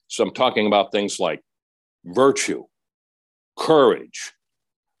So I'm talking about things like virtue, courage,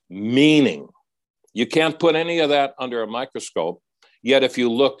 meaning. You can't put any of that under a microscope. Yet if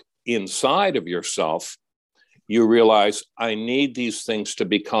you look inside of yourself, you realize I need these things to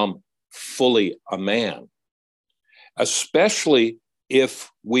become fully a man, especially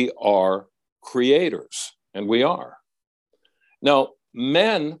if we are creators, and we are. Now,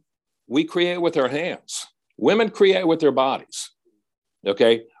 men, we create with our hands. Women create with their bodies,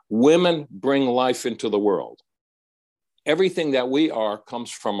 okay? Women bring life into the world. Everything that we are comes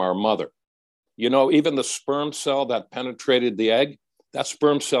from our mother. You know, even the sperm cell that penetrated the egg, that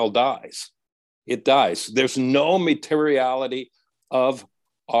sperm cell dies. It dies. There's no materiality of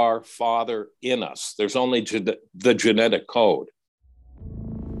our father in us. There's only the genetic code.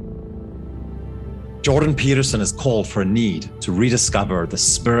 Jordan Peterson has called for a need to rediscover the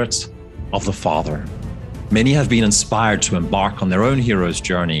spirit of the father. Many have been inspired to embark on their own hero's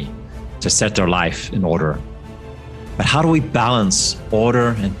journey to set their life in order. But how do we balance order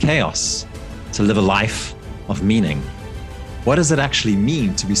and chaos to live a life of meaning? What does it actually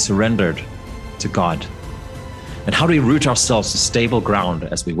mean to be surrendered to God? And how do we root ourselves to stable ground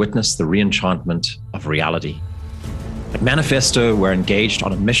as we witness the reenchantment of reality? At Manifesto, we're engaged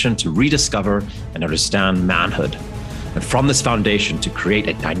on a mission to rediscover and understand manhood, and from this foundation to create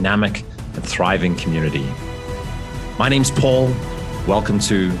a dynamic and thriving community. My name's Paul. Welcome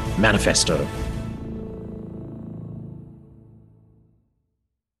to Manifesto.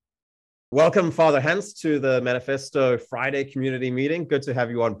 Welcome, Father Hans, to the Manifesto Friday community meeting. Good to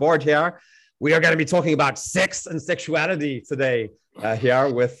have you on board here. We are going to be talking about sex and sexuality today here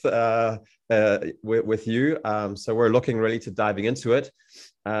with you. So we're looking really to diving into it.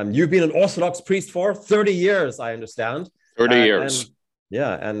 You've been an Orthodox priest for 30 years, I understand. 30 years.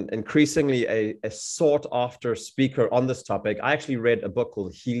 And increasingly a sought after speaker on this topic. I actually read a book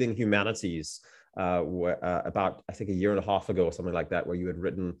called Healing Humanities about, I think, a year and a half ago or something like that, where you had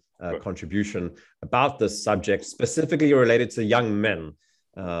written a contribution about this subject, specifically related to young men.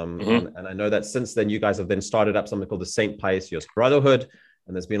 And I know that since then, you guys have then started up something called the St. Paisios Brotherhood.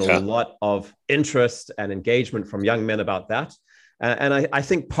 And there's been a lot of interest and engagement from young men about that. And I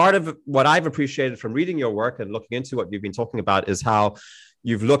think part of what I've appreciated from reading your work and looking into what you've been talking about is how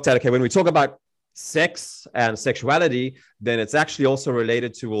you've looked at, okay, when we talk about sex and sexuality, then it's actually also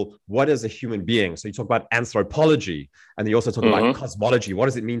related to, well, what is a human being? So you talk about anthropology, and you also talk about cosmology. What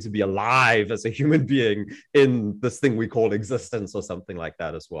does it mean to be alive as a human being in this thing we call existence, or something like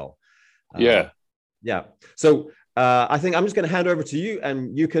that as well? Yeah. So I think I'm just going to hand over to you,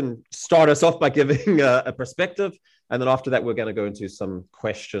 and you can start us off by giving a perspective. And then after that, we're going to go into some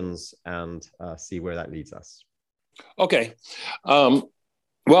questions and see where that leads us. Okay. Well,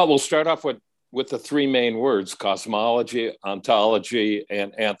 we'll start off with the three main words: cosmology, ontology,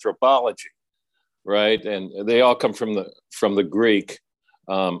 and anthropology, right? And they all come from the Greek.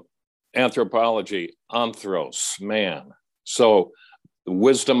 Anthropology, anthros, man. So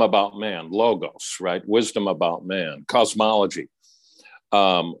wisdom about man, logos, right? Wisdom about man. Cosmology,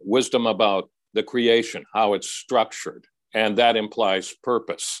 wisdom about the creation, how it's structured, and that implies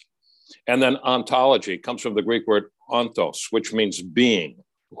purpose. And then ontology comes from the Greek word ontos, which means being,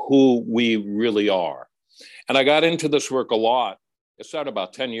 who we really are. And I got into this work a lot. It started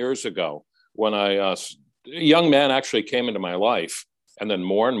about 10 years ago when a young man actually came into my life, and then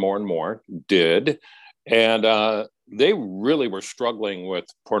more and more and more did. And they really were struggling with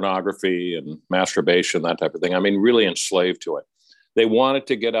pornography and masturbation, that type of thing. I mean, really enslaved to it. They wanted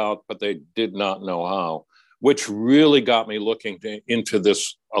to get out, but they did not know how, which really got me looking into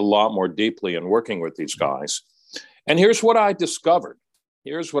this a lot more deeply and working with these guys. And here's what I discovered.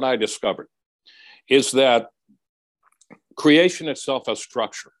 Is that creation itself has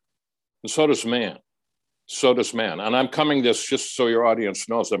structure, and so does man. And I'm coming this, just so your audience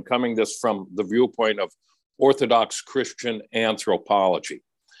knows, I'm coming this from the viewpoint of Orthodox Christian anthropology,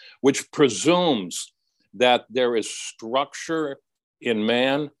 which presumes that there is structure in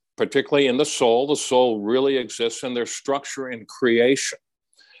man, particularly in the soul. The soul really exists, and there's structure in creation,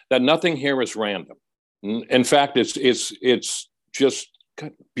 that nothing here is random. In fact, it's just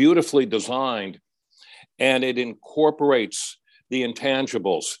beautifully designed, and it incorporates the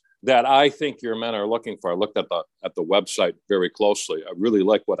intangibles that I think your men are looking for. I looked at the website very closely. I really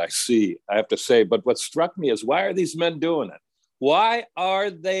like what I see, I have to say. But what struck me is, why are these men doing it? Why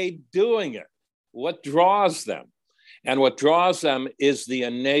are they doing it? What draws them? And what draws them is the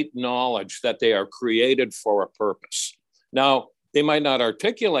innate knowledge that they are created for a purpose. Now, they might not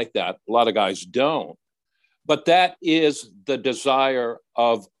articulate that. A lot of guys don't. But that is the desire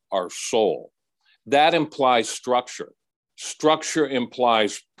of our soul. That implies structure. Structure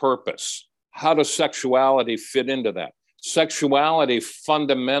implies purpose. How does sexuality fit into that? Sexuality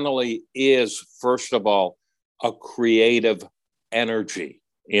fundamentally is, first of all, a creative energy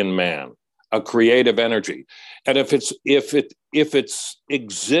in man, a creative energy. And if it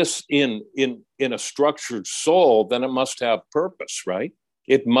exists in a structured soul, then it must have purpose, right?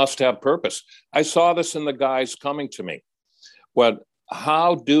 It must have purpose. I saw this in the guys coming to me.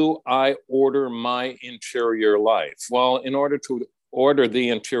 How do I order my interior life? Well, in order to order the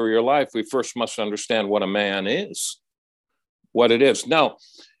interior life, we first must understand what a man is, what it is. Now,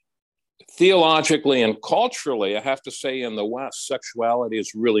 theologically and culturally, I have to say in the West, sexuality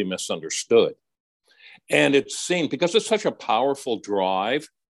is really misunderstood. And it's seen, because it's such a powerful drive.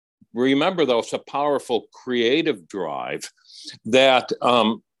 Remember, though, it's a powerful creative drive that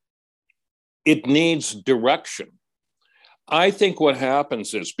it needs direction. I think what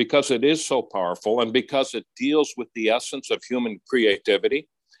happens is, because it is so powerful and because it deals with the essence of human creativity,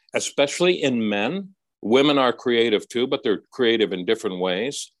 especially in men, women are creative too, but they're creative in different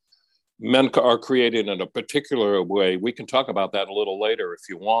ways. Men are created in a particular way. We can talk about that a little later if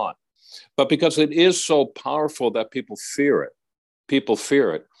you want. But because it is so powerful that people fear it. People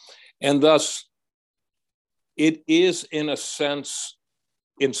fear it. And thus, it is, in a sense,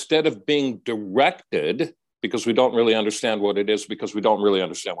 instead of being directed, because we don't really understand what it is, because we don't really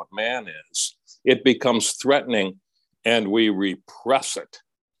understand what man is, it becomes threatening, and we repress it.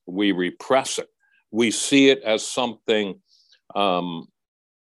 We repress it. We see it as something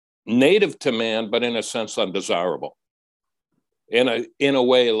native to man, but in a sense undesirable. In a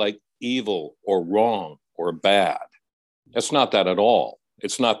way like evil or wrong or bad. It's not that at all.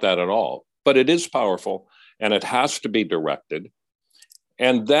 It's not that at all. But it is powerful, and it has to be directed.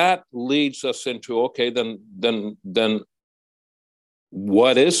 And that leads us into, okay, then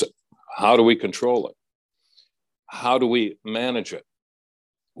what is it? How do we control it? How do we manage it?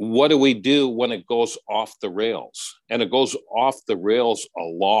 What do we do when it goes off the rails? And it goes off the rails a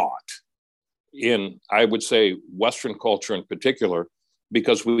lot in, I would say, Western culture in particular,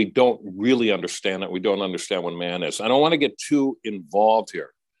 because we don't really understand it. We don't understand what man is. I don't want to get too involved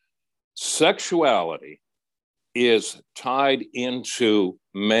here. Sexuality is tied into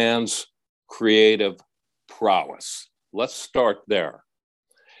man's creative prowess. Let's start there.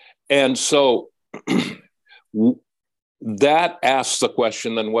 And so that asks the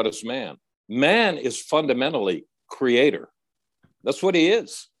question, then what is man? Man is fundamentally creator. That's what he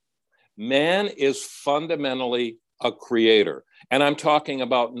is. Man is fundamentally a creator. And I'm talking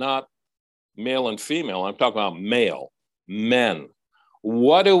about not male and female. I'm talking about male, men.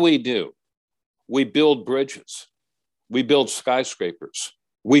 What do? We build bridges. We build skyscrapers.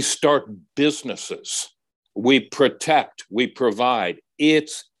 We start businesses. We protect. We provide.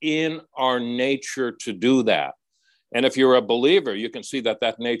 It's in our nature to do that. And if you're a believer, you can see that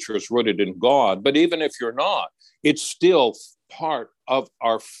that nature is rooted in God. But even if you're not, it's still part of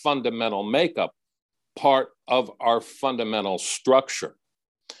our fundamental makeup, part of our fundamental structure.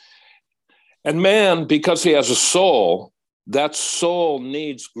 And man, because he has a soul, that soul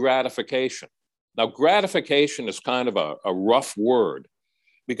needs gratification. Now, gratification is kind of a rough word,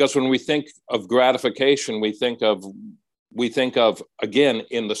 because when we think of gratification, we think of, again,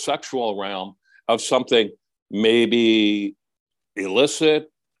 in the sexual realm, of something maybe illicit,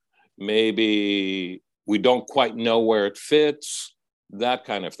 maybe we don't quite know where it fits, that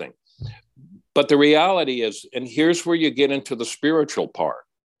kind of thing. But the reality is, and here's where you get into the spiritual part,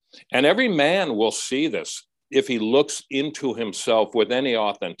 and every man will see this if he looks into himself with any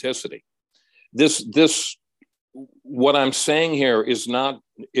authenticity. This what I'm saying here is not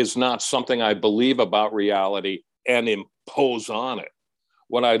something I believe about reality and impose on it.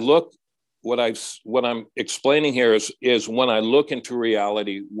 What I'm explaining here is when I look into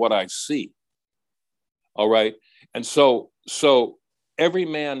reality, what I see. All right. And so every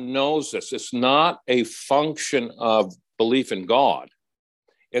man knows this. It's not a function of belief in God.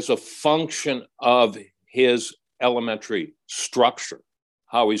 It's a function of his elementary structure,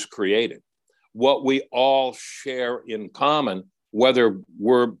 how he's created, what we all share in common, whether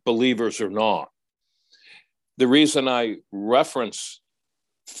we're believers or not. The reason I reference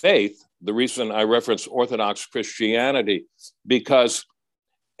faith, the reason I reference Orthodox Christianity, because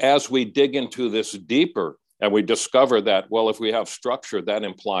as we dig into this deeper and we discover that, well, if we have structure, that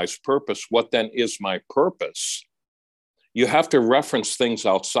implies purpose. What then is my purpose? You have to reference things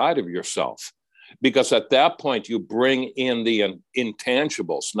outside of yourself, because at that point you bring in the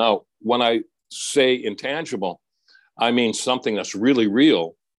intangibles. Now, when I say intangible, I mean something that's really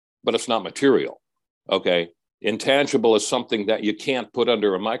real, but it's not material, okay? Intangible is something that you can't put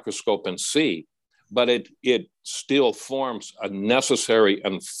under a microscope and see, but it still forms a necessary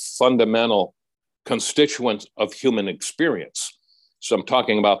and fundamental constituent of human experience. So I'm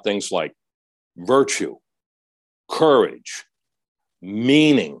talking about things like virtue, courage,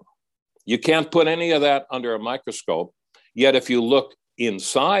 meaning. You can't put any of that under a microscope. Yet if you look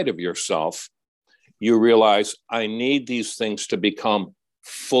inside of yourself, you realize I need these things to become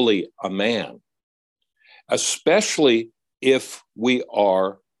fully a man, especially if we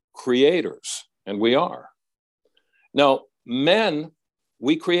are creators, and we are. Now, men,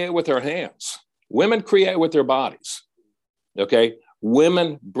 we create with our hands. Women create with their bodies, okay?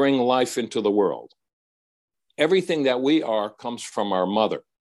 Women bring life into the world. Everything that we are comes from our mother.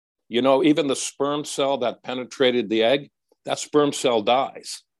 You know, even the sperm cell that penetrated the egg, that sperm cell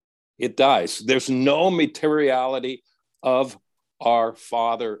dies. It dies. There's no materiality of our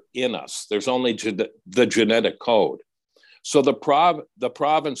father in us. There's only the genetic code. So the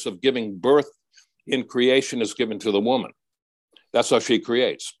province of giving birth in creation is given to the woman. That's how she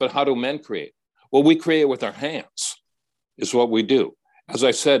creates. But how do men create? Well, we create with our hands, is what we do. As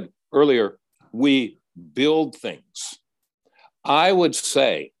I said earlier, we build things. I would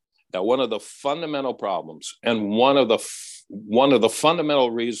say that one of the fundamental problems and one of the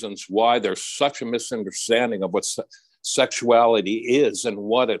fundamental reasons why there's such a misunderstanding of what sexuality is and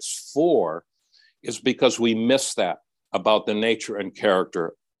what it's for is because we miss that about the nature and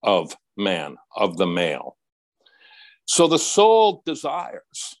character of man, of the male. So the soul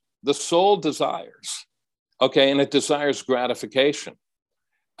desires, okay, and it desires gratification.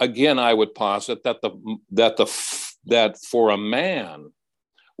 Again, I would posit that for a man,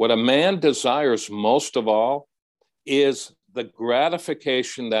 what a man desires most of all is the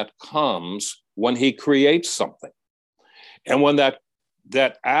gratification that comes when he creates something. And when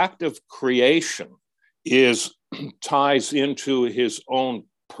that act of creation ties into his own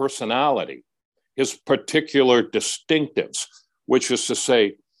personality, his particular distinctives, which is to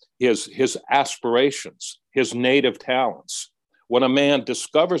say his aspirations, his native talents. When a man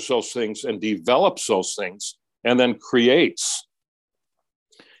discovers those things and develops those things and then creates,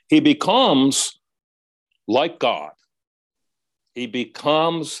 he becomes like God. He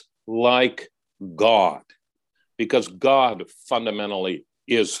becomes like God, because God fundamentally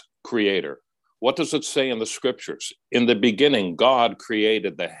is creator. What does it say in the scriptures? In the beginning, God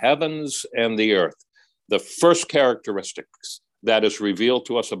created the heavens and the earth. The first characteristics that is revealed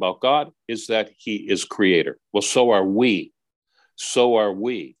to us about God is that he is creator. Well, so are we. So are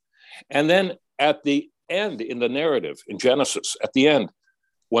we. And then at the end, in the narrative, in Genesis, at the end,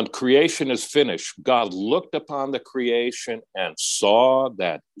 when creation is finished, God looked upon the creation and saw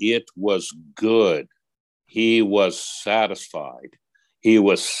that it was good. He was satisfied. He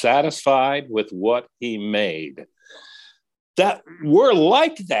was satisfied with what he made. That we're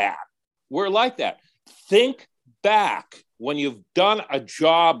like that. We're like that. Think back when you've done a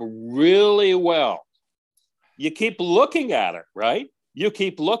job really well. You keep looking at it, right? You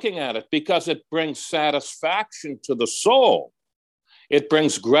keep looking at it because it brings satisfaction to the soul. It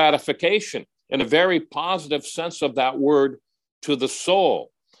brings gratification in a very positive sense of that word to the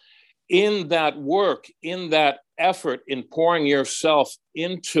soul. In that work, in that effort, in pouring yourself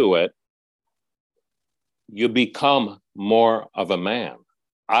into it, you become more of a man.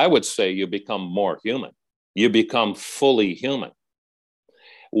 I would say you become more human. You become fully human.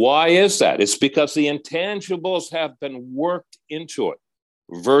 Why is that? It's because the intangibles have been worked into it.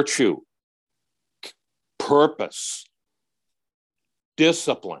 Virtue, purpose,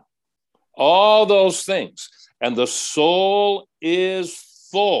 discipline, all those things. And the soul is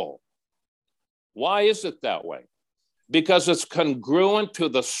full. Why is it that way? Because it's congruent to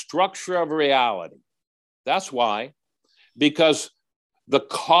the structure of reality. That's why. Because the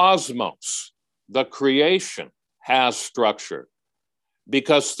cosmos, the creation, has structure.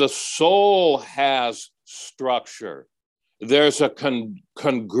 Because the soul has structure. There's a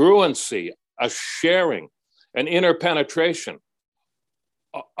congruency, a sharing, an interpenetration,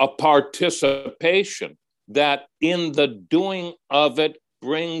 a participation that in the doing of it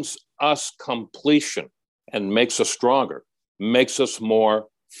brings us completion and makes us stronger, makes us more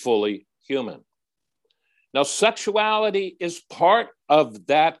fully human. Now, sexuality is part of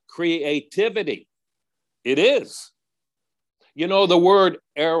that creativity. It is. You know, the word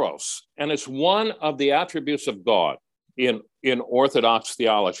eros, and it's one of the attributes of God in Orthodox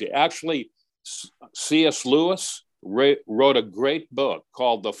theology. Actually, C.S. Lewis wrote a great book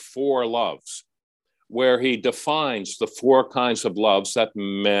called The Four Loves, where he defines the four kinds of loves that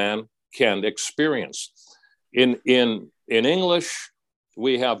man can experience. In English,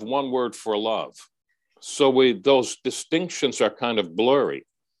 we have one word for love. So those distinctions are kind of blurry.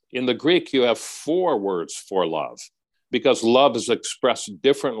 In the Greek, you have 4 words for love because love is expressed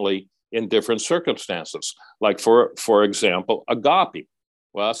differently in different circumstances. Like, for example, agape.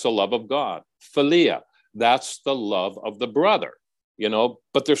 Well, that's the love of God. Philia, that's the love of the brother,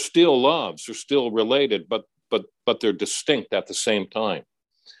 but they're still loves. They're still related, but they're distinct at the same time.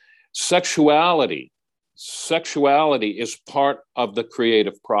 Sexuality is part of the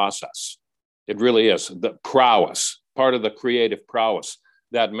creative process. It really is. The prowess, part of the creative prowess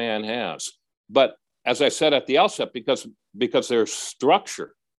that man has. But as I said at the outset, because there's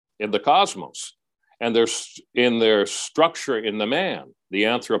structure in the cosmos and there's in their structure in the man, the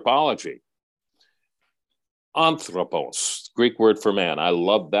anthropology. Anthropos, Greek word for man. I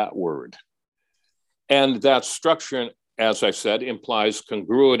love that word. And that structure, as I said, implies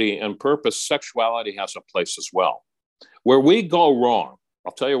congruity and purpose. Sexuality has a place as well. Where we go wrong,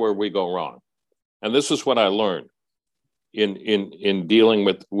 I'll tell you where we go wrong. And this is what I learned in dealing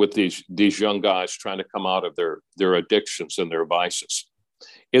with these young guys trying to come out of their addictions and their vices,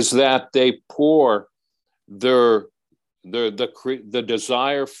 is that they pour the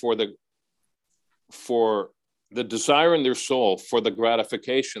desire for the desire in their soul for the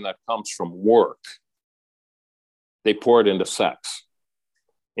gratification that comes from work. They pour it into sex,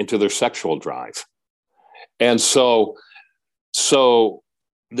 into their sexual drive. And so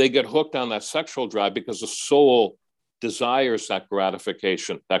they get hooked on that sexual drive because the soul desires that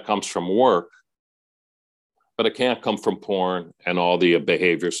gratification that comes from work, but it can't come from porn and all the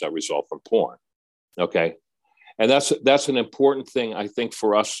behaviors that result from porn. Okay. And that's an important thing, I think,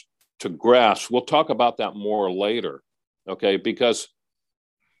 for us to grasp. We'll talk about that more later. Okay. Because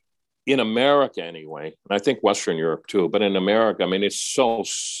in America anyway, and I think Western Europe too, but in America, I mean, it's so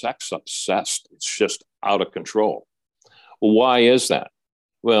sex obsessed. It's just out of control. Well, why is that?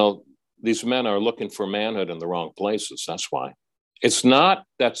 Well, these men are looking for manhood in the wrong places. That's why. It's not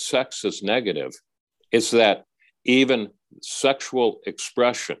that sex is negative. It's that even sexual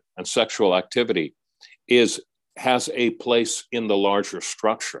expression and sexual activity has a place in the larger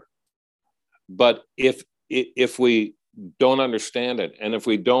structure. But if we don't understand it, and if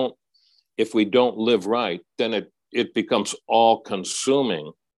we don't live right, then it becomes all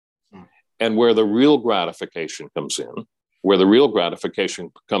consuming. And where the real gratification comes in,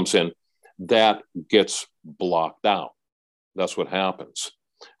 that gets blocked out. That's what happens.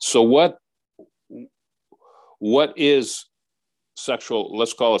 So what is sexual?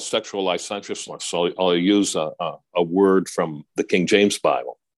 Let's call it sexual licentiousness. So I'll use a word from the King James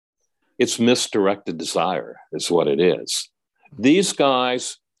Bible. It's misdirected desire is what it is. These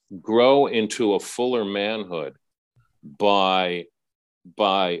guys grow into a fuller manhood by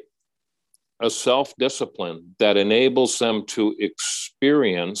a self-discipline that enables them to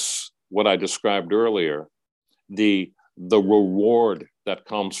experience what I described earlier, the reward that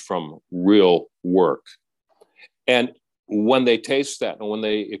comes from real work. And when they taste that and when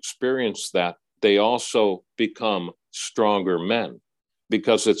they experience that, they also become stronger men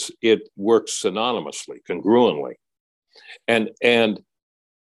because it works synonymously, congruently. And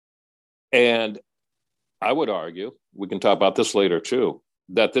I would argue, we can talk about this later too,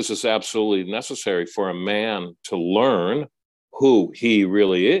 that this is absolutely necessary for a man to learn who he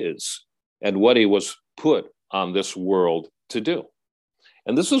really is and what he was put on this world to do.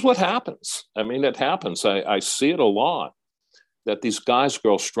 And this is what happens. I mean, it happens. I see it a lot, that these guys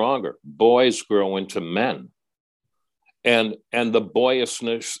grow stronger. Boys grow into men. And the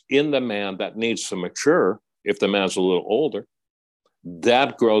boyishness in the man that needs to mature, if the man's a little older,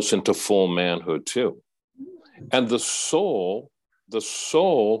 that grows into full manhood too. And the soul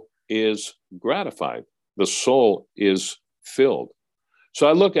is gratified. The soul is filled. So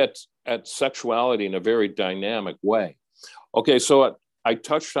I look at sexuality in a very dynamic way. Okay, so I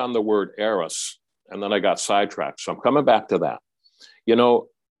touched on the word eros, and then I got sidetracked. So I'm coming back to that.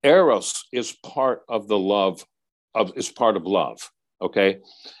 Eros is part of love, okay?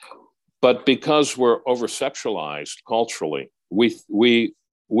 But because we're over-sexualized culturally,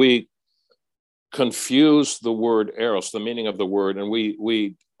 we confuse the word eros, the meaning of the word, and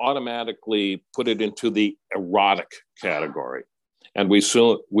we automatically put it into the erotic category. And we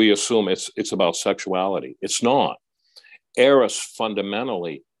assume it's about sexuality. It's not. Eros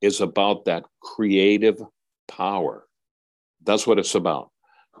fundamentally is about that creative power. That's what it's about.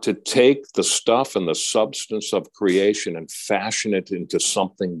 To take the stuff and the substance of creation and fashion it into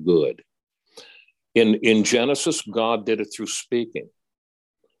something good. In Genesis, God did it through speaking.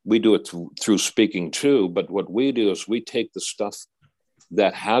 We do it through speaking too, but what we do is we take the stuff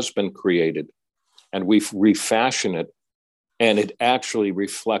that has been created and we refashion it, and it actually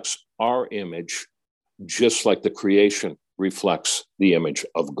reflects our image, just like the creation reflects the image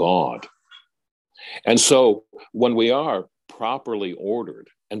of God. And so when we are properly ordered,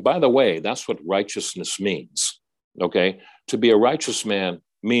 and by the way, that's what righteousness means, okay? To be a righteous man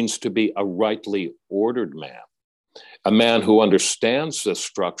means to be a rightly ordered man, a man who understands this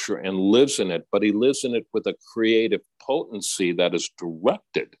structure and lives in it, but he lives in it with a creative potency that is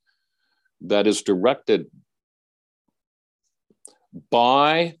directed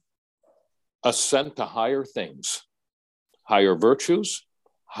by ascent to higher things, higher virtues,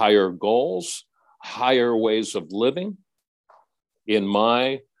 higher goals, higher ways of living.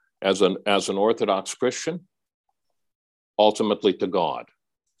 As an Orthodox Christian, ultimately to God.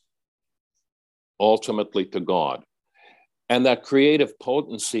 Ultimately to God. And that creative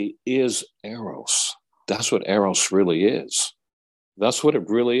potency is Eros. That's what Eros really is. That's what it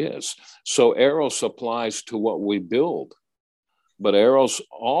really is. So Eros applies to what we build, but Eros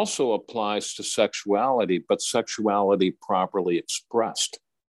also applies to sexuality, but sexuality properly expressed.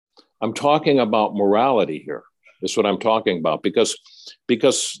 I'm talking about morality here. Is what I'm talking about, because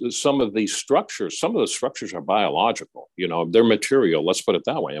some of the structures are biological, they're material. Let's put it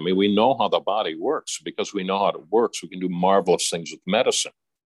that way. I mean, we know how the body works. Because we know how it works, we can do marvelous things with medicine.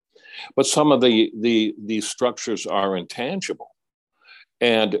 But some of the structures are intangible.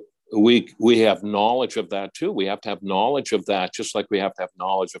 And we have knowledge of that too. We have to have knowledge of that, just like we have to have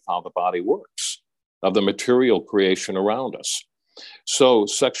knowledge of how the body works, of the material creation around us. So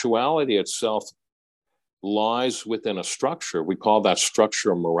sexuality itself lies within a structure. We call that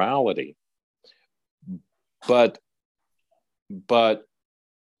structure morality. But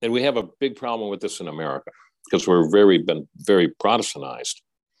and we have a big problem with this in America because been very Protestantized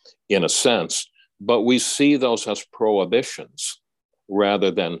in a sense, but we see those as prohibitions rather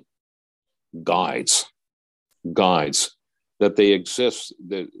than guides, that they exist.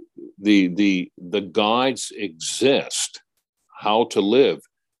 The guides exist, how to live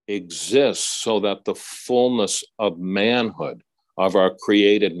exists so that the fullness of manhood, of our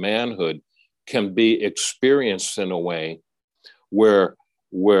created manhood, can be experienced in a way where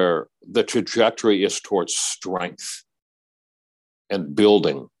the trajectory is towards strength and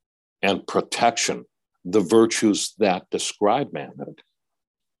building and protection, the virtues that describe manhood.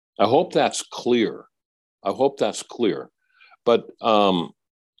 I hope that's clear. But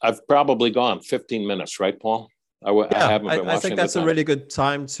I've probably gone 15 minutes, right, Paul? I think that's a really good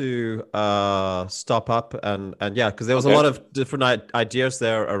time to stop up and because there was a lot of different ideas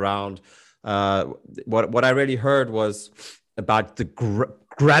there around. What I really heard was about the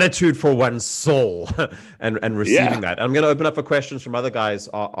gratitude for one's soul and receiving that. I'm going to open up for questions from other guys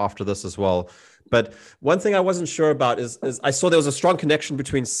after this as well. But one thing I wasn't sure about is I saw there was a strong connection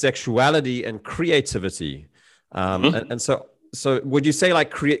between sexuality and creativity, and so would you say like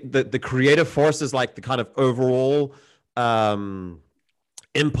the creative force is like the kind of overall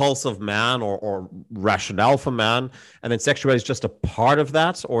impulse of man or rationale for man, and then sexuality is just a part of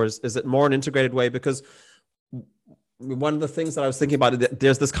that, or is it more an integrated way? Because one of the things that I was thinking about,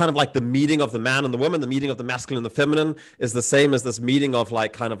 there's this kind of like the meeting of the man and the woman, the meeting of the masculine and the feminine is the same as this meeting of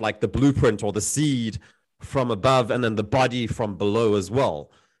like kind of like the blueprint or the seed from above and then the body from below as well.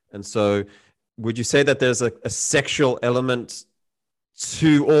 And so would you say that there's a sexual element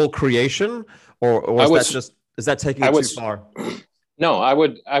to all creation, or is that taking it too far? No, I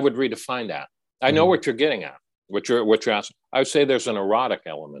would redefine that. I know what you're getting at, what you're asking. I would say there's an erotic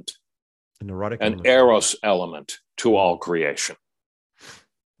element, an eros element to all creation.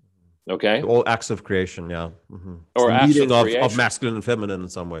 Okay, all acts of creation, yeah, or acts of masculine and feminine in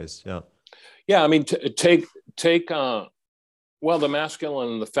some ways, yeah. Yeah, I mean, take the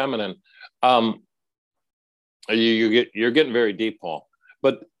masculine and the feminine. You're getting very deep, Paul,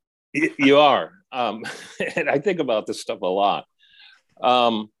 but you are. And I think about this stuff a lot.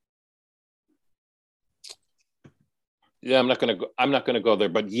 Yeah, I'm not going to go there,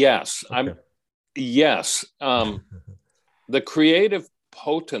 but yes, okay. The creative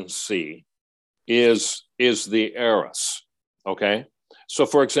potency is the eros. Okay. So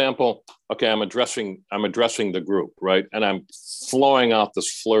for example, I'm addressing the group, right? And I'm flowing out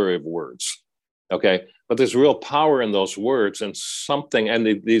this flurry of words. Okay. But there's real power in those words and something, and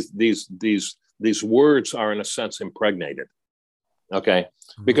these words are in a sense impregnated. Okay.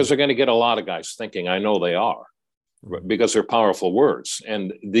 Because they're going to get a lot of guys thinking, I know they are, because they're powerful words.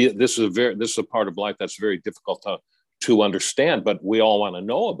 And this is a part of life that's very difficult to understand, but we all want to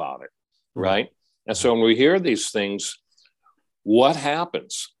know about it. Right. And so when we hear these things, what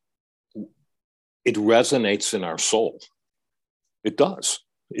happens? It resonates in our soul. It does.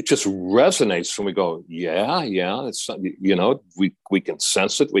 It just resonates when we go, yeah. It's, we can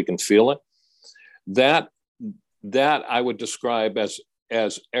sense it. We can feel it. that I would describe as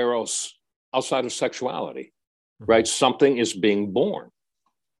eros outside of sexuality, right? Something is being born.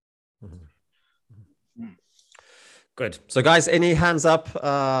 Good. So guys, any hands up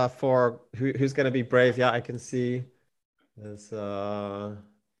for who's going to be brave? Yeah, I can see there's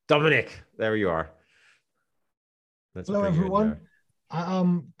Dominic. There you are. Hello, everyone.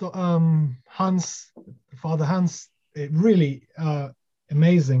 Hans, Father Hans, it really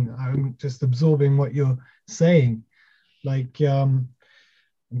amazing. I'm just absorbing what you're saying. Like, I'm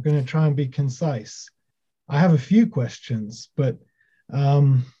going to try and be concise. I have a few questions, but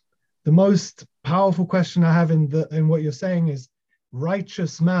the most powerful question I have in what you're saying is,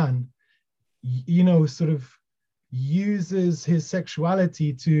 righteous man, sort of uses his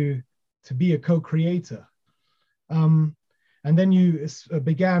sexuality to be a co-creator. And then you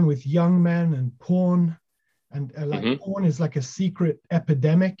began with young men and porn, and porn is like a secret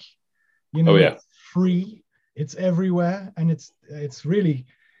epidemic. It's free, it's everywhere, and it's really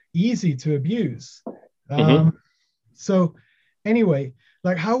easy to abuse. So anyway,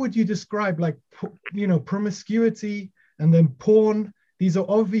 like, how would you describe, like, promiscuity and then porn? These are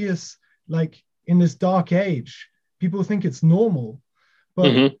obvious, like, in this dark age, people think it's normal,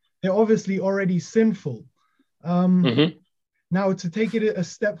 but they're obviously already sinful. Now, to take it a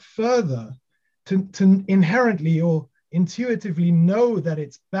step further, to inherently or intuitively know that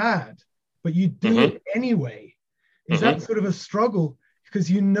it's bad, but you do it anyway, is that sort of a struggle?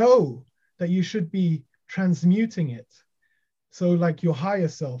 Because you know that you should be transmuting it. So like your higher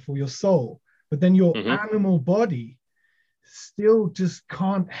self or your soul, but then your animal body still just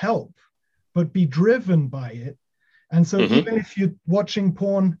can't help but be driven by it. And so even if you're watching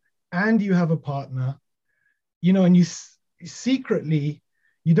porn and you have a partner, and you secretly,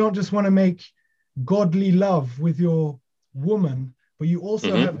 you don't just want to make godly love with your woman, but you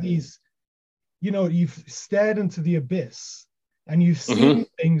also have these, you've stared into the abyss and you've seen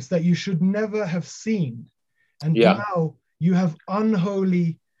things that you should never have seen. And now you have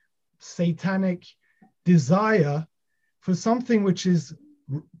unholy, satanic desire for something which is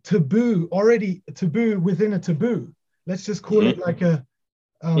taboo, already taboo within a taboo. Let's just call it like a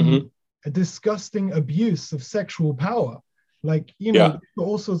disgusting abuse of sexual power, like,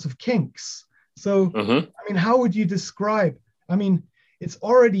 all sorts of kinks. So, I mean, how would you describe, it's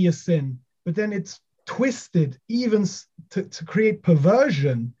already a sin, but then it's twisted even to create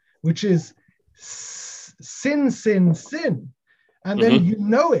perversion, which is sin. And then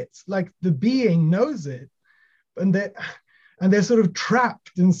it, like the being knows it, and they're sort of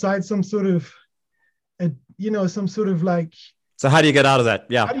trapped inside some sort of, some sort of like. So how do you get out of that?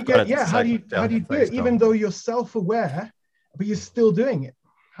 Yeah. How do you do it, even though you're self-aware, but you're still doing it?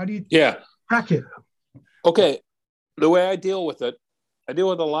 How do you crack it? Okay. The way I deal with it, I deal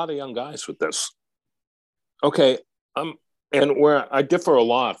with a lot of young guys with this. Okay. And where I differ a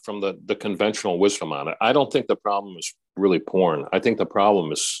lot from the conventional wisdom on it, I don't think the problem is really porn. I think the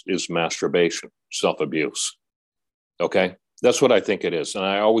problem is masturbation, self-abuse. Okay. That's what I think it is. And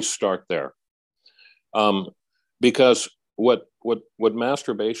I always start there. Because what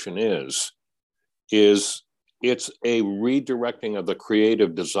masturbation is it's a redirecting of the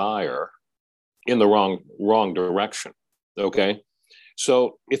creative desire in the wrong direction. Okay.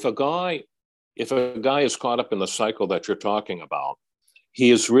 So if a guy is caught up in the cycle that you're talking about,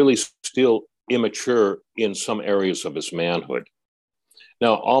 he is really still immature in some areas of his manhood.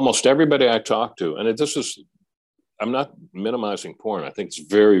 Now, almost everybody I talk to, and I'm not minimizing porn. I think it's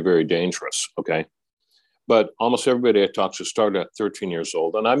very, very dangerous. Okay. But almost everybody I talk to started at 13 years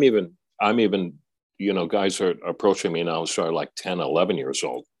old. And I'm even, guys are approaching me now who started like 10, 11 years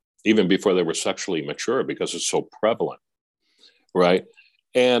old, even before they were sexually mature, because it's so prevalent. Right.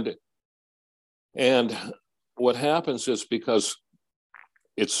 And what happens is, because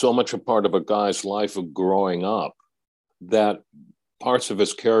it's so much a part of a guy's life of growing up, that parts of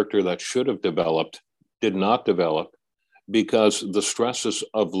his character that should have developed did not develop, because the stresses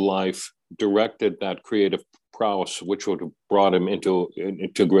of life directed that creative prowess, which would have brought him into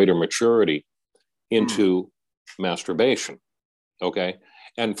greater maturity, into masturbation. Okay.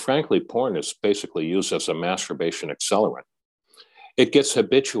 And frankly, porn is basically used as a masturbation accelerant. It gets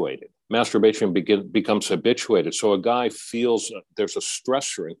habituated. Masturbation becomes habituated. So a guy feels there's a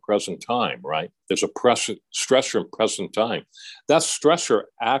stressor in present time, right? There's a stressor in present time. That stressor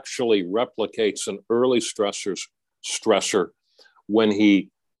actually replicates an early stressor when he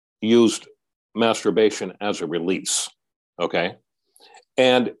used masturbation as a release. Okay.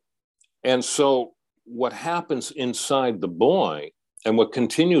 And so what happens inside the boy, and what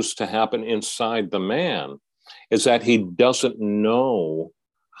continues to happen inside the man, is that he doesn't know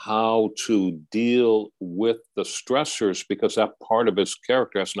how to deal with the stressors because that part of his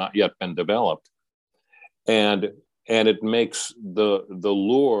character has not yet been developed. And it makes the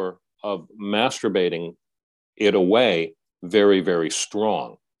lure of masturbating it away very, very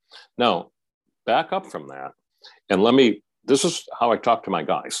strong. Now, back up from that. And this is how I talk to my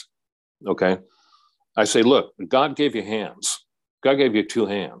guys. Okay. I say, look, God gave you hands. God gave you 2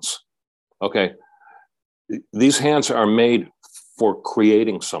 hands. Okay. These hands are made for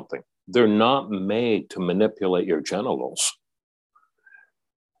creating something. They're not made to manipulate your genitals.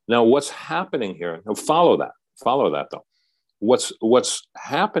 Now, what's happening here? Now, follow that though. What's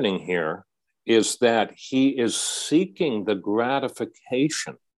happening here is that he is seeking the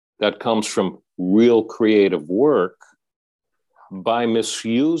gratification that comes from real creative work by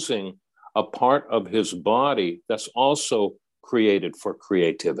misusing a part of his body that's also created for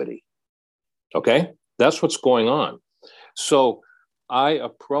creativity. Okay? That's what's going on. So I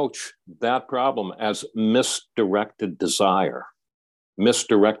approach that problem as misdirected desire.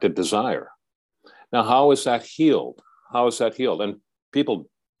 Misdirected desire. Now, how is that healed? How is that healed? And people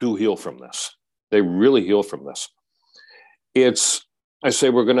do heal from this. They really heal from this. I say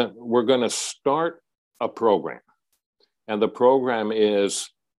we're gonna start a program. And the program is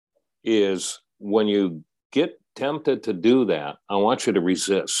when you get tempted to do that, I want you to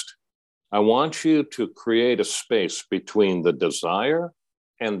resist. I want you to create a space between the desire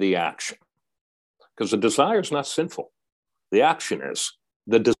and the action. Because the desire is not sinful. The action is.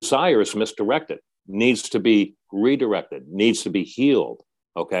 The desire is misdirected, needs to be redirected, needs to be healed.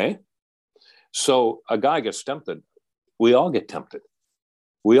 Okay? So a guy gets tempted. We all get tempted.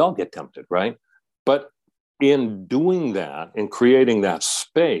 We all get tempted, right? But in doing that, in creating that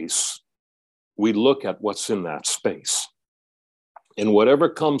space, we look at what's in that space. And whatever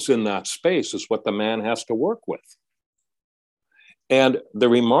comes in that space is what the man has to work with. And the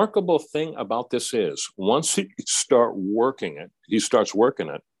remarkable thing about this is once he starts working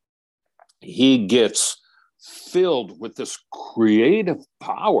it, he gets filled with this creative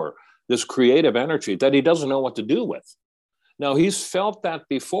power, this creative energy that he doesn't know what to do with. Now, he's felt that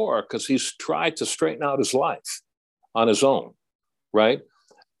before because he's tried to straighten out his life on his own, right?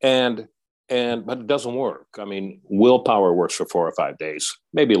 But it doesn't work. I mean, willpower works for 4 or 5 days,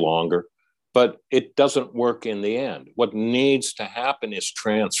 maybe longer, but it doesn't work in the end. What needs to happen is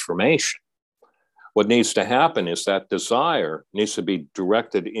transformation. What needs to happen is that desire needs to be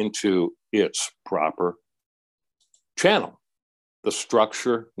directed into its proper channel. The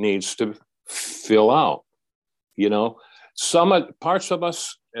structure needs to fill out, Some parts of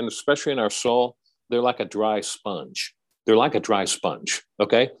us, and especially in our soul, they're like a dry sponge. They're like a dry sponge,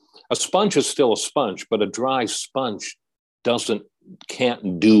 okay? A sponge is still a sponge, but a dry sponge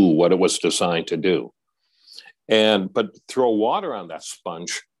can't do what it was designed to do. But throw water on that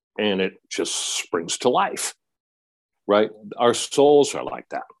sponge and it just springs to life, right? Our souls are like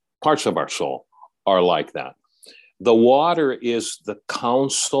that. Parts of our soul are like that. The water is the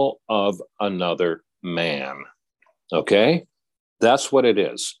counsel of another man, okay? That's what it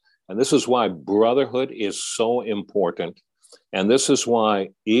is. And this is why brotherhood is so important. And this is why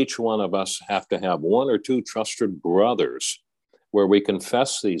each one of us have to have 1 or 2 trusted brothers where we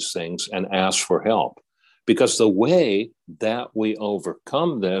confess these things and ask for help. Because the way that we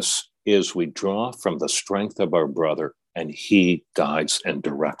overcome this is we draw from the strength of our brother and he guides and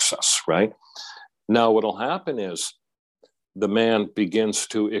directs us, right? Now, what'll happen is the man begins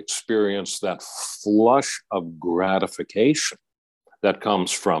to experience that flush of gratification that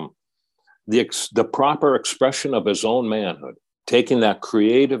comes from the proper expression of his own manhood, taking that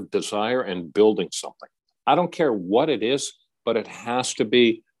creative desire and building something. I don't care what it is, but it has to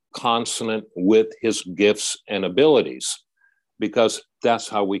be consonant with his gifts and abilities, because that's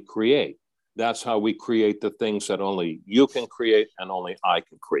how we create. That's how we create the things that only you can create and only I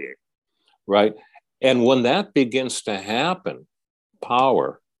can create, right? And when that begins to happen,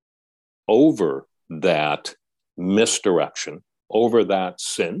 power over that misdirection, over that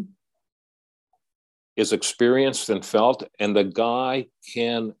sin, is experienced and felt, and the guy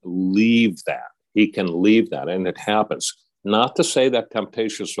can leave that. He can leave that, and it happens. Not to say that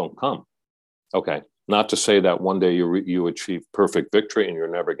temptations don't come, okay? Not to say that one day you achieve perfect victory and you're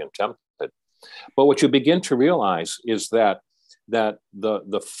never again tempted. But what you begin to realize is that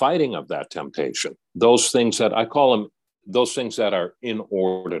the fighting of that temptation, those things that I call them, those things that are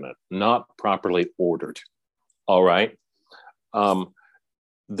inordinate, not properly ordered, all right?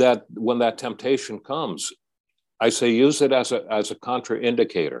 That when that temptation comes, I say use it as a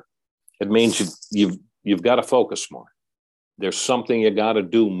contraindicator. It means you've got to focus more. There's something you got to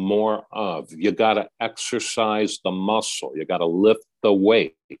do more of. You got to exercise the muscle. You got to lift the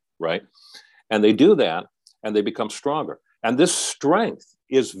weight, right? And they do that and they become stronger. And this strength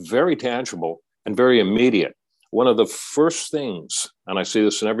is very tangible and very immediate. One of the first things, and I see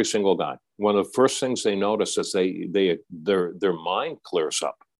this in every single guy, one of the first things they notice is their mind clears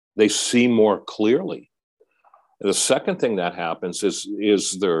up. They see more clearly. The second thing that happens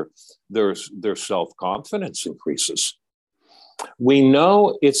is their self-confidence increases. We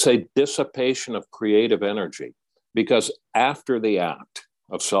know it's a dissipation of creative energy because after the act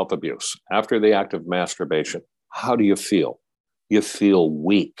of self-abuse, after the act of masturbation, how do you feel? You feel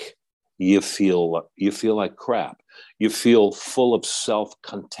weak. You feel like crap. You feel full of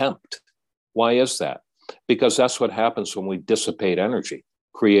self-contempt. Why is that? Because that's what happens when we dissipate energy,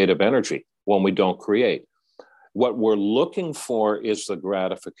 creative energy, when we don't create. What we're looking for is the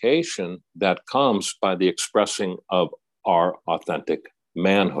gratification that comes by the expressing of our authentic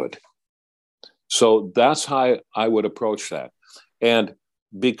manhood. So that's how I would approach that. And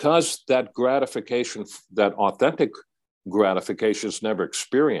because that gratification, that authentic gratification is never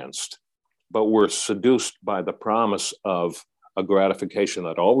experienced, but we're seduced by the promise of a gratification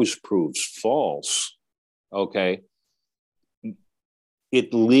that always proves false, okay,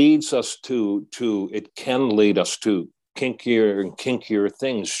 it leads us to it can lead us to kinkier and kinkier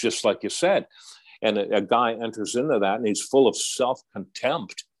things, just like you said. And a guy enters into that and he's full of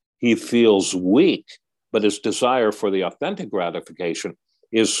self-contempt. He feels weak, but his desire for the authentic gratification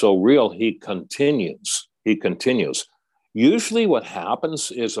is so real, he continues. Usually what happens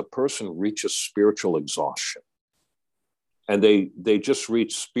is a person reaches spiritual exhaustion. And they just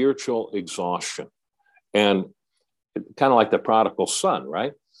reach spiritual exhaustion. And kind of like the prodigal son,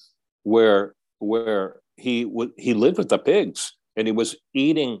 right? Where he lived with the pigs and he was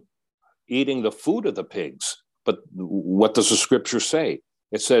eating the food of the pigs. But what does the scripture say?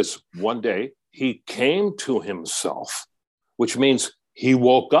 It says one day he came to himself, which means he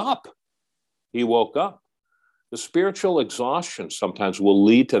woke up. He woke up. The spiritual exhaustion sometimes will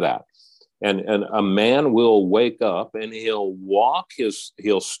lead to that. And a man will wake up and he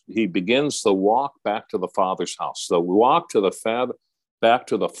begins the walk back to the Father's house. The walk to back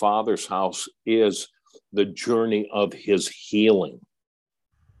to the Father's house is the journey of his healing.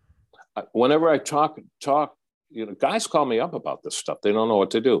 Whenever I talk, guys call me up about this stuff. They don't know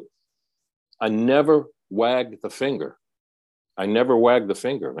what to do. I never wag the finger.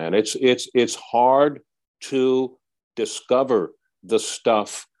 Man. It's hard to discover the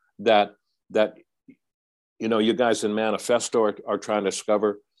stuff that you guys in Manifesto are trying to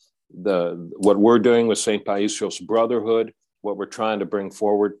discover, what we're doing with St. Paisios Brotherhood, what we're trying to bring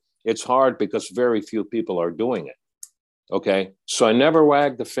forward. It's hard because very few people are doing it. Okay. So I never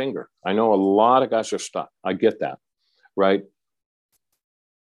wag the finger. I know a lot of guys are stuck. I get that. Right.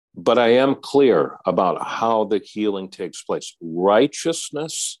 But I am clear about how the healing takes place.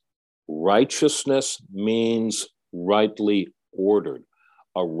 Righteousness means rightly ordered.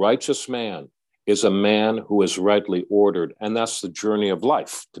 A righteous man is a man who is rightly ordered, and that's the journey of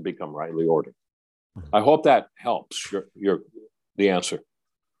life, to become rightly ordered. I hope that helps the answer.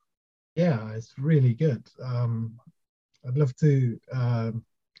 Yeah, it's really good. I'd love to.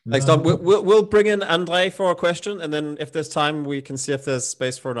 Thanks, Tom. We'll bring in Andre for a question, and then if there's time, we can see if there's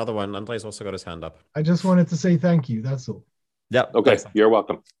space for another one. Andre's also got his hand up. I just wanted to say thank you. That's all. Yeah. Okay. You're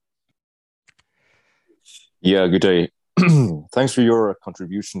welcome. Yeah. Good day. Thanks for your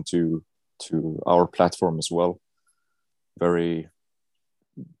contribution to our platform as well. Very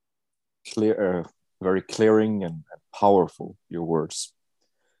clear, very clearing and powerful, your words.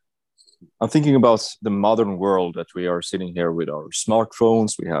 I'm thinking about the modern world that we are sitting here with our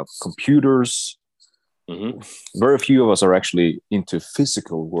smartphones. We have computers. Mm-hmm. Very few of us are actually into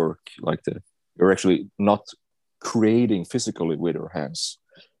physical work, you're actually not creating physically with our hands.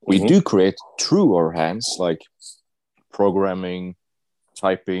 We do create through our hands, like programming,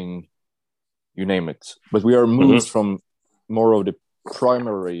 typing, you name it. But we are moved from more of the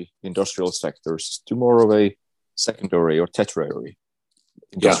primary industrial sectors to more of a secondary or tertiary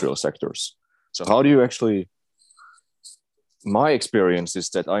industrial sectors. So how do you actually, my experience is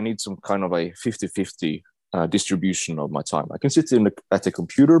that I need some kind of a 50-50 distribution of my time. I can sit at the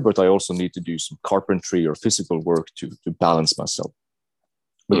computer, but I also need to do some carpentry or physical work to balance myself.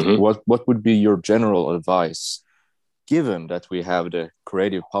 But what would be your general advice, given that we have the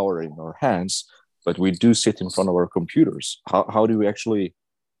creative power in our hands, but we do sit in front of our computers? How do we actually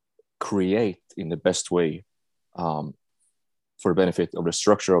create in the best way for the benefit of the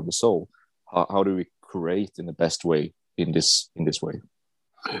structure of the soul? How do we create in the best way in this way?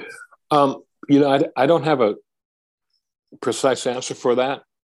 I don't have precise answer for that.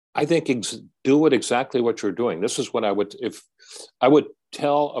 I think do it exactly what you're doing. This is what I would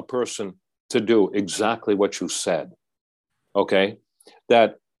tell a person to do exactly what you said. Okay,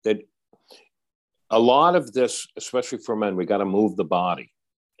 that a lot of this, especially for men, we got to move the body,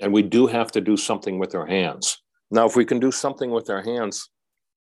 and we do have to do something with our hands. Now, if we can do something with our hands,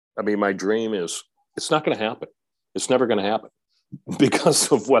 I mean, my dream is it's not going to happen. It's never going to happen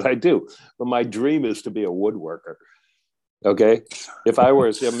because of what I do. But my dream is to be a woodworker. Okay, if I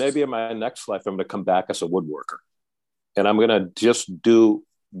were, maybe in my next life, I'm going to come back as a woodworker, and I'm going to just do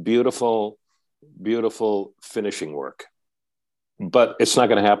beautiful, beautiful finishing work. But it's not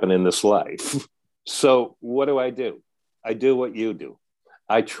going to happen in this life. So what do? I do what you do.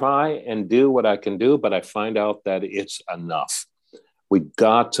 I try and do what I can do, but I find out that it's enough. We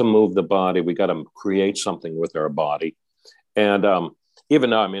got to move the body. We got to create something with our body. And even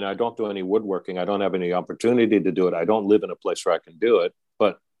though, I mean, I don't do any woodworking, I don't have any opportunity to do it. I don't live in a place where I can do it,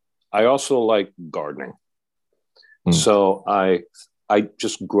 but I also like gardening. So I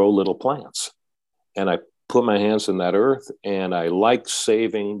just grow little plants, and I put my hands in that earth, and I like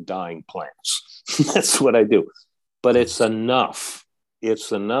saving dying plants. That's what I do. But it's enough.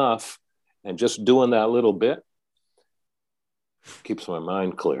 It's enough. And just doing that little bit keeps my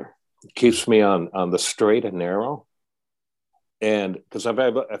mind clear. It keeps me on the straight and narrow. And because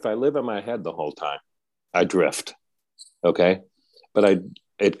if I live in my head the whole time, I drift. Okay. But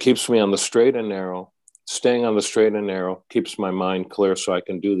it keeps me on the straight and narrow. Staying on the straight and narrow keeps my mind clear, so I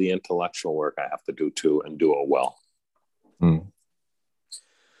can do the intellectual work I have to do too, and do it well.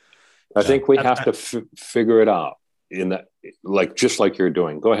 I think we have to figure it out in that, just like you're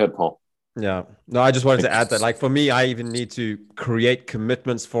doing. Go ahead, Paul. Yeah. No, I just wanted to add that, like, for me, I even need to create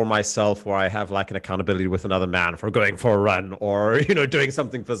commitments for myself where I have like an accountability with another man for going for a run, or, doing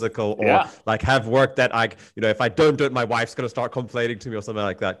something physical, or like have work that if I don't do it, my wife's going to start complaining to me or something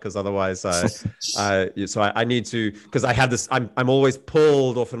like that. Cause otherwise I need to, cause I have this, I'm always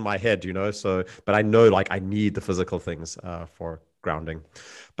pulled off in my head, but I know like I need the physical things for grounding.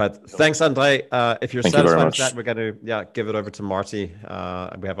 But thanks, Andre. If you're satisfied with that, we're going to give it over to Marty.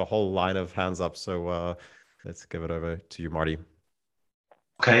 We have a whole line of hands up, so let's give it over to you, Marty.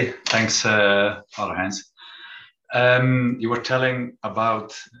 Okay, thanks, Father Hans. You were telling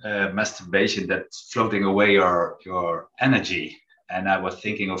about masturbation that's floating away your energy, and I was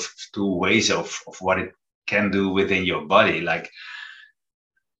thinking of two ways of what it can do within your body. Like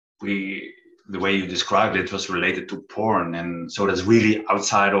the way you described it was related to porn, and so that's really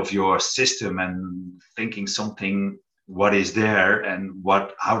outside of your system, and thinking something what is there and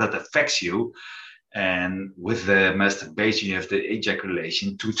how that affects you. And with the masturbation, you have the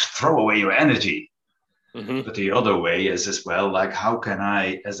ejaculation to throw away your energy. But the other way is as well, like, how can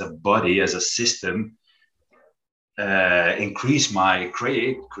I, as a body, as a system, increase my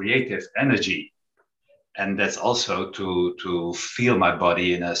creative energy? And that's also to feel my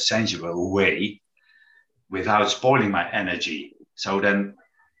body in a sensual way without spoiling my energy. So then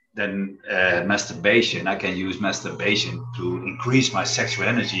masturbation, I can use masturbation to increase my sexual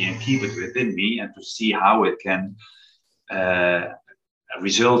energy and keep it within me, and to see how it can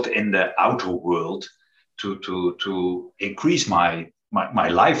result in the outer world to increase my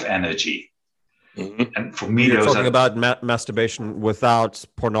life energy. And for me, you're talking about masturbation without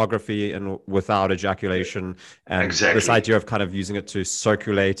pornography and without ejaculation, and exactly. This idea of kind of using it to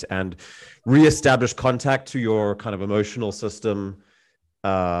circulate and reestablish contact to your kind of emotional system,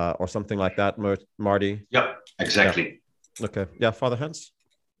 or something like that, Marty. Yep, exactly. Yeah. Okay, yeah, Father Hans.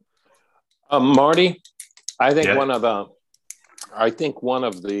 Marty, I think one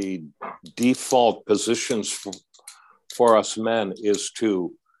of the default positions for us men is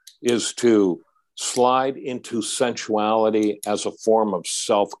to slide into sensuality as a form of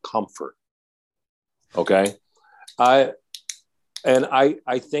self-comfort. Okay. I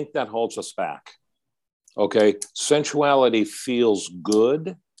think that holds us back. Okay. Sensuality feels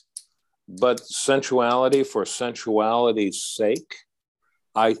good, but sensuality for sensuality's sake,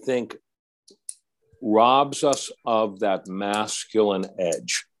 I think, robs us of that masculine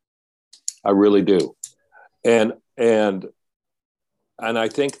edge. I really do. And I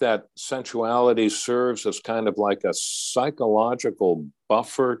think that sensuality serves as kind of like a psychological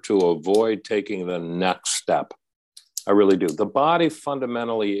buffer to avoid taking the next step. I really do. The body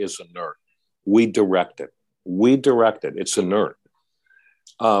fundamentally is inert. We direct it. It's inert.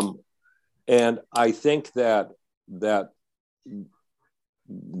 And I think that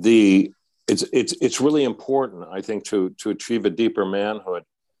it's really important, I think, to achieve a deeper manhood,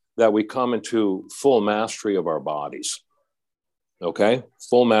 that we come into full mastery of our bodies. Okay?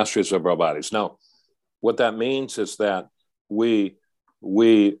 Full masteries of our bodies. Now, what that means is that we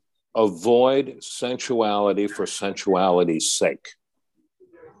avoid sensuality for sensuality's sake.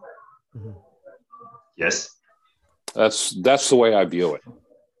 Mm-hmm. Yes. That's the way I view it.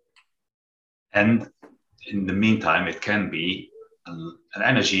 And in the meantime, it can be an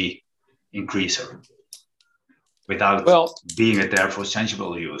energy increaser without being there for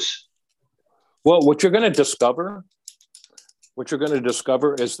sensual use. Well, what you're going to discover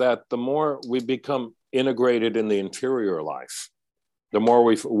is that the more we become integrated in the interior life, the more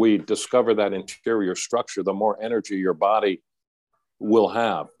we discover that interior structure, the more energy your body will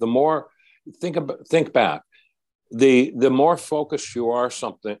have. The more, think back, the more focused you are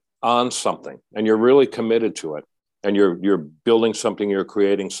on something, and you're really committed to it, and you're building something, you're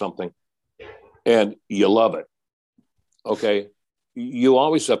creating something, and you love it. Okay, you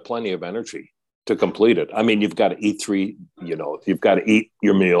always have plenty of energy to complete it. I mean, you've got to eat you've got to eat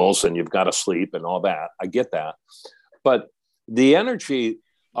your meals, and you've got to sleep and all that. I get that. But the energy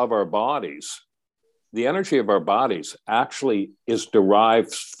of our bodies actually is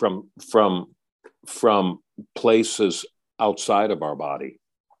derived from places outside of our body.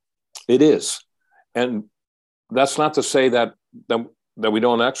 It is. And that's not to say that we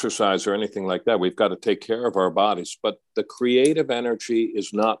don't exercise or anything like that. We've got to take care of our bodies, but the creative energy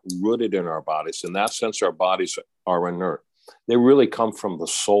is not rooted in our bodies. In that sense, our bodies are inert. They really come from the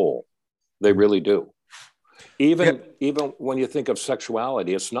soul. They really do. Even when you think of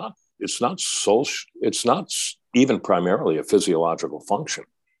sexuality, it's not social. It's not even primarily a physiological function.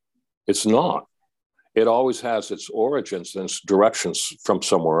 It's not. It always has its origins and its directions from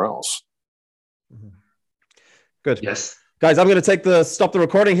somewhere else. Good. Yes. Guys, I'm going to stop the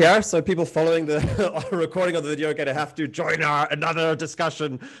recording here. So people following the recording of the video are going to have to join another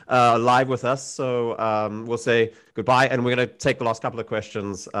discussion live with us. So we'll say goodbye, and we're going to take the last couple of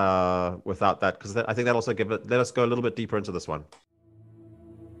questions without that, because I think that also let us go a little bit deeper into this one.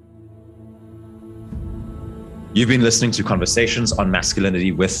 You've been listening to Conversations on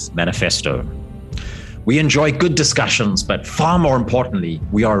Masculinity with Manifesto. We enjoy good discussions, but far more importantly,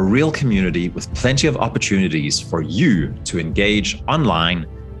 we are a real community with plenty of opportunities for you to engage online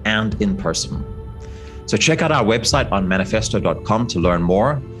and in person. So check out our website on manifesto.com to learn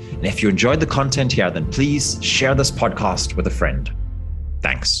more. And if you enjoyed the content here, then please share this podcast with a friend.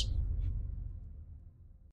 Thanks.